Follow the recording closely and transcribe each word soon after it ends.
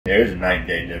There's a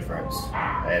 9-day difference.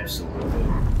 Absolutely.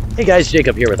 Hey guys,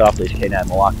 Jacob here with Off Leash K9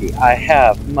 Milwaukee. I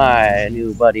have my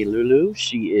new buddy Lulu.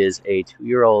 She is a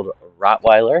 2-year-old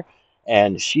Rottweiler,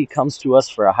 and she comes to us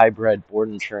for a hybrid board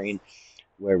and train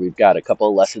where we've got a couple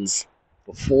of lessons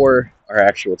before our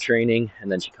actual training,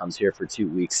 and then she comes here for 2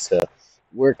 weeks to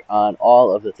work on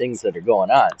all of the things that are going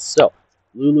on. So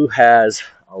Lulu has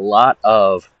a lot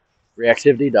of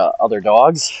reactivity to other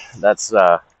dogs. That's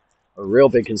a real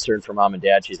big concern for mom and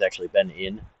dad. She's actually been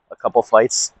in a couple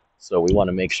fights, so we want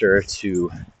to make sure to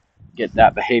get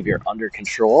that behavior under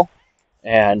control.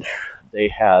 And they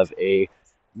have a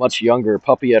much younger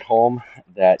puppy at home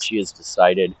that she has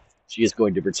decided she is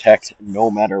going to protect no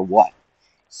matter what.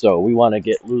 So we want to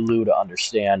get Lulu to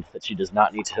understand that she does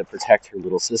not need to protect her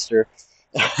little sister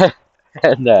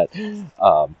and that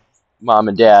mom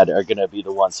and dad are going to be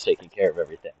the ones taking care of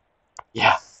everything.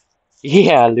 Yeah,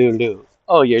 Lulu.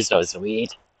 Oh, you're so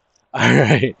sweet. All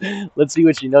right, let's see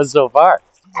what she knows so far.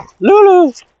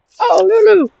 Lulu! Oh,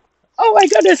 Lulu! Oh my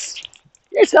goodness!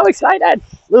 You're so excited!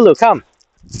 Lulu, come!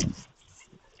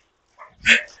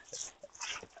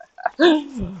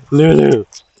 Lulu!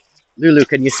 Lulu,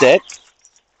 can you sit?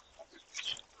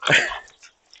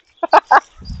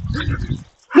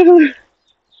 Lulu!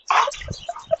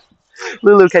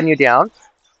 Lulu, can you down?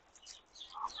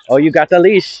 Oh, you got the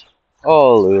leash.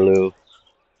 Oh, Lulu.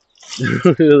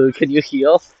 Lulu, can you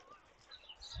heel?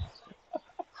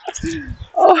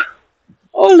 Oh,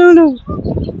 Lulu.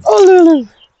 Oh, Lulu.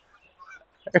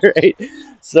 All right.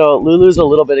 So Lulu's a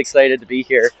little bit excited to be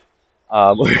here.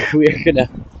 We're going to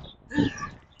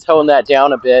tone that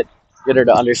down a bit, get her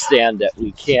to understand that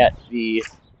we can't be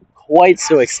quite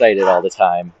so excited all the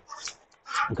time.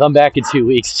 Come back in 2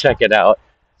 weeks, check it out.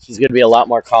 She's going to be a lot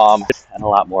more calm and a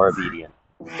lot more obedient.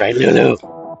 Right, Lulu?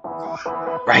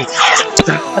 Right.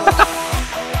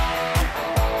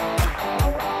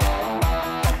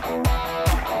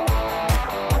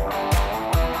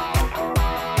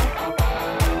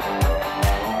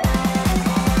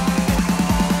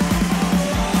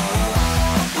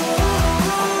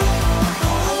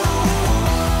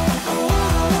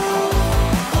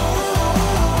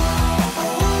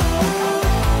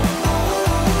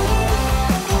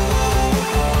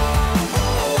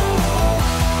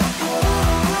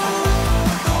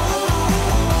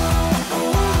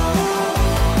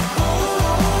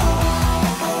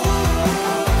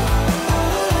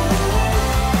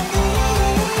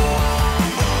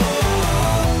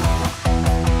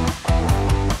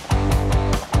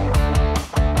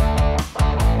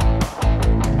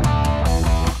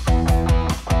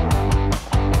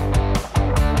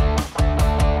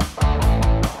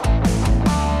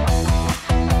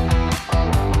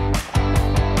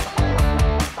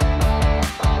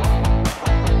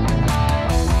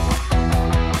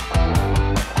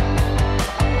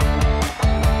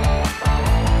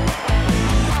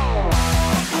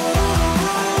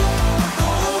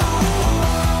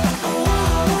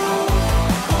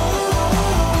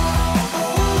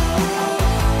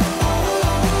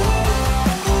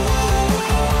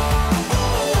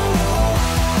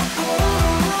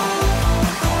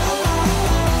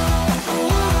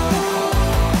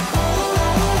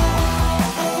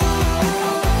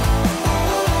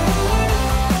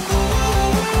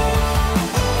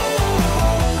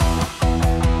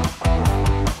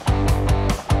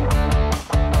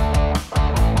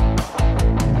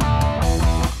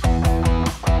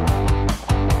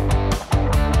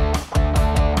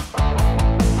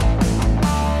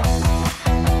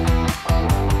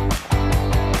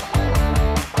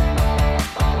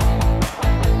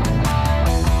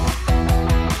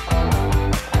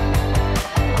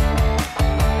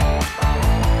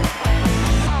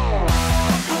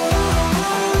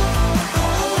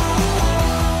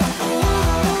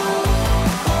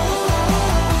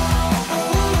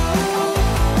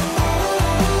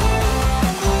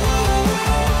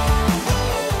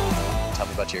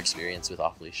 Your experience with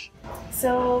Off Leash.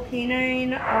 So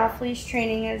K9 Off Leash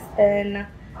training has been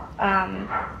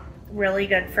really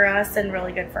good for us and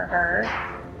really good for her.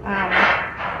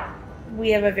 We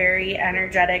have a very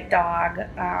energetic dog,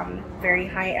 very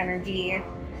high energy,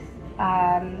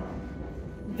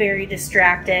 very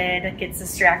distracted, gets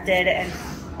distracted and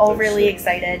overly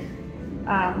excited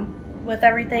with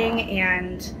everything.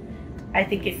 And I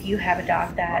think if you have a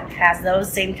dog that has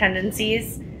those same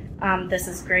tendencies, this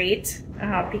is great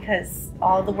because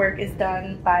all the work is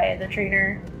done by the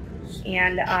trainer,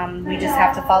 and we just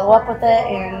have to follow up with it.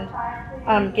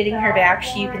 And getting her back,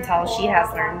 you can tell she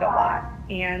has learned a lot.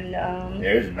 And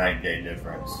there's a 9-day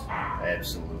difference.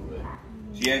 Absolutely.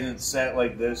 She hasn't sat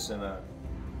like this in a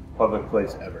public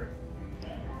place ever.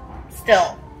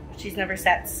 Still. she's never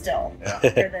sat still Yeah. for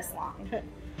this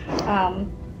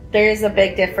long. There's a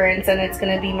big difference, and it's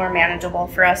going to be more manageable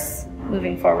for us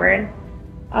moving forward.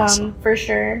 Awesome. For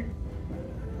sure.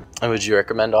 And would you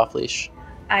recommend Off Leash?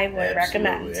 I would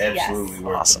recommend. Absolutely Yes.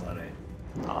 worth Awesome. the money.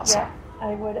 Awesome. Yeah,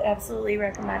 I would absolutely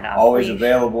recommend Off Always Leash.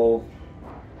 available,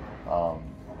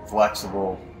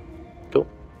 flexible. Cool.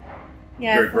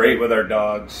 Yeah, You're great with our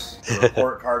dogs. The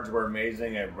report cards were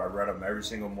amazing. I read them every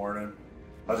single morning.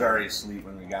 I was already asleep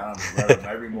when we got them. I read them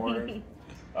every morning.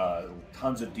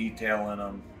 Tons of detail in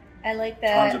them. I like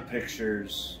that. Tons of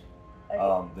pictures.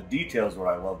 The details what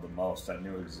I love the most. I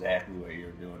knew exactly what you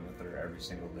were doing with her every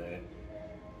single day.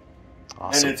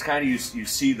 Awesome. And it's kind of you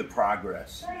see the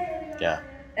progress. Yeah.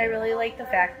 I really like the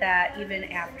fact that even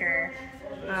after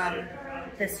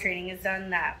this training is done,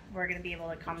 that we're going to be able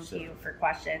to come to you for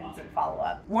questions and follow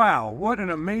up. Wow, what an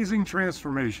amazing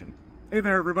transformation. Hey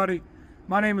there, everybody.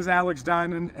 My name is Alex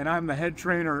Diamond, and I'm the head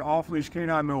trainer at Off Leash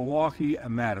K9 Milwaukee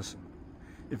and Madison.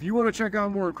 If you want to check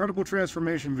out more incredible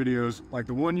transformation videos like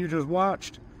the one you just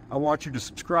watched, I want you to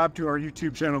subscribe to our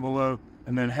YouTube channel below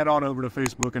and then head on over to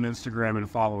Facebook and Instagram and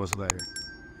follow us there.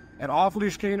 At Off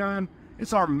Leash K9,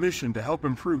 it's our mission to help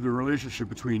improve the relationship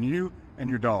between you and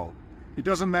your dog. It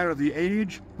doesn't matter the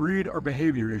age, breed, or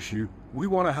behavior issue, we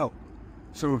want to help.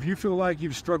 So if you feel like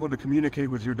you've struggled to communicate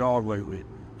with your dog lately,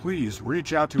 please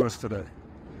reach out to us today.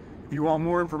 If you want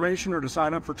more information or to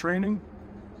sign up for training,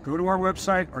 go to our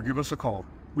website or give us a call.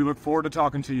 We look forward to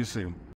talking to you soon.